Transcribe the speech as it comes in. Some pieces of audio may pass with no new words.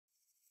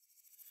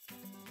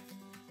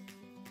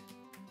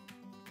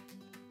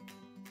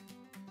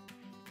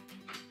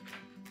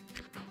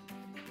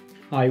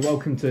Hi,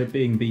 welcome to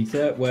Being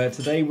Beta, where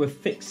today we're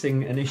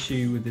fixing an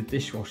issue with the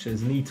dishwasher.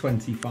 There's an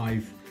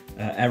E25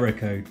 error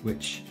code,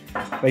 which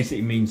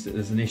basically means that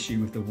there's an issue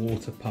with the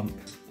water pump.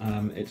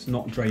 It's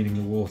not draining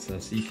the water,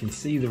 so you can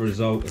see the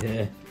result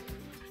here.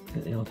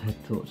 Get the odd head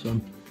torch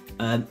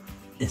on.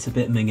 It's a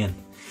bit minging.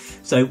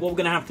 So what we're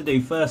going to have to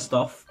do first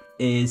off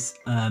is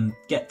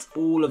get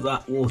all of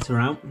that water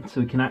out so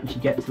we can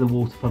actually get to the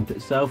water pump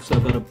itself. So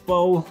I've got a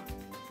bowl.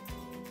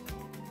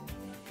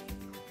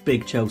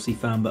 Big Chelsea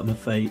fan, but I'm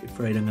afraid I'm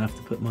going to have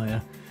to put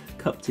my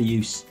cup to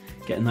use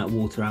getting that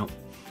water out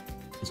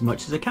as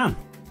much as I can.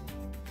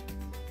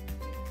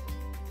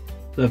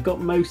 So I've got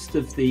most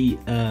of the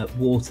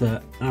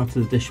water out of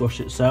the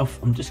dishwasher itself.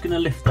 I'm just going to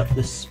lift up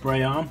this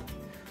spray arm,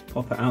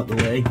 pop it out the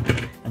way,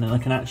 and then I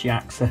can actually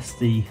access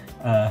the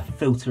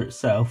filter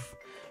itself,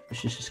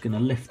 which is just going to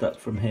lift up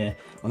from here.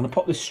 I'm going to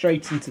pop this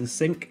straight into the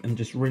sink and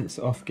just rinse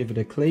it off, give it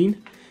a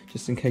clean,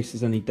 just in case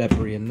there's any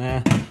debris in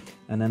there.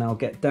 And then I'll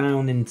get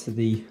down into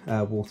the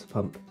water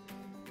pump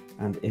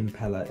and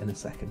impeller in a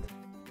second.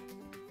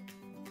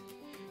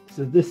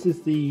 So this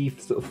is the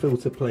sort of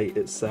filter plate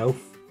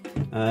itself,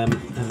 and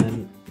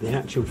then the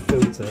actual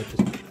filter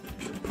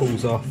just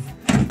pulls off.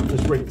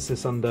 Just rinse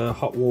this under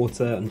hot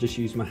water and just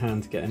use my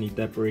hand to get any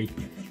debris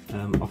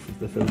off of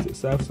the filter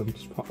itself. So I'm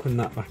just popping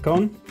that back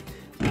on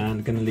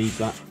and going to leave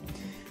that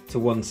to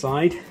one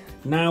side.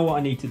 Now what I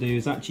need to do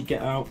is actually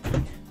get out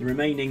the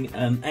remaining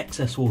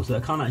excess water. I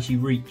can't actually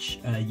reach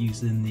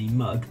using the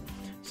mug,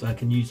 so I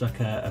can use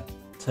like a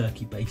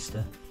turkey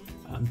baster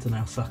to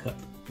now suck up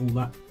all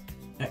that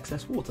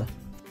excess water.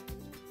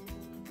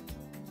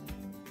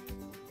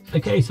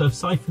 Okay, so I've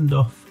siphoned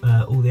off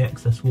all the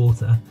excess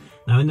water.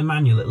 Now in the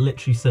manual it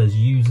literally says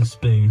use a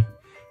spoon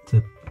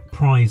to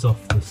prise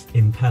off this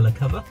impeller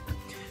cover.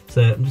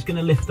 So I'm just going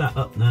to lift that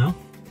up now.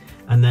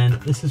 And then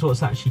this is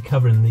what's actually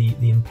covering the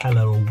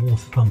impeller or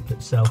water pump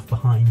itself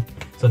behind.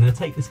 So I'm going to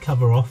take this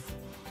cover off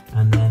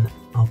and then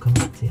I'll come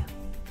back to you.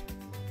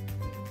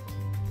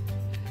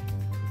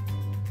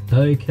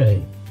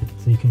 Okay,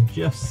 so you can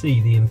just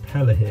see the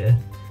impeller here.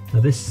 Now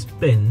this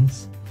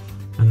spins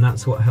and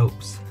that's what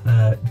helps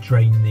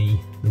drain the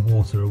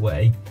water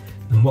away.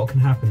 And what can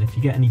happen if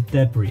you get any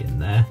debris in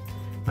there,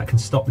 that can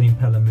stop the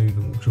impeller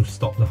moving, which will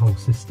stop the whole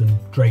system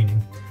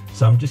draining.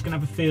 So I'm just going to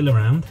have a feel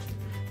around.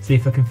 See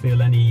if I can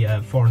feel any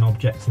foreign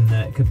objects in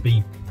there. It could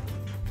be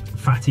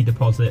fatty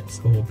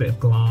deposits or a bit of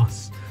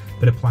glass, a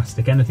bit of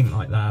plastic, anything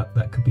like that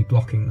that could be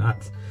blocking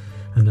that,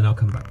 and then I'll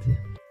come back to you.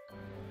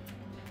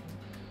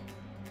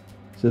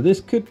 So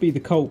this could be the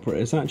culprit.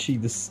 It's actually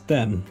the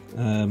stem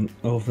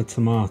of a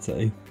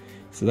tomato,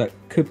 so that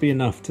could be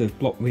enough to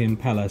block the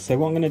impeller. So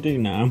what I'm going to do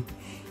now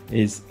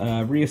is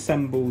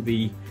reassemble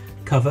the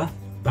cover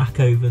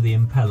back over the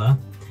impeller,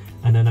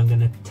 and then I'm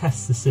going to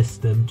test the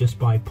system just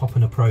by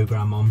popping a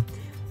program on.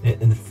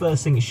 And the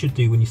first thing it should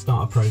do when you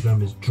start a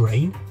program is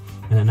drain,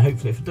 and then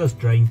hopefully if it does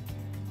drain,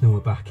 then we're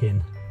back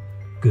in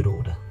good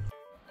order.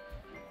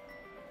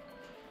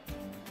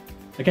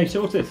 Okay,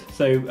 sorted.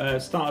 So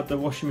started the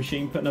washing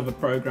machine, put another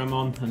program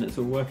on, and it's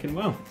all working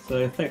well.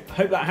 So I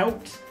hope that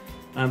helped.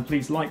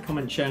 Please like,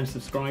 comment, share and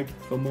subscribe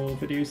for more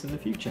videos in the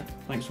future.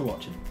 Thanks for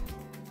watching.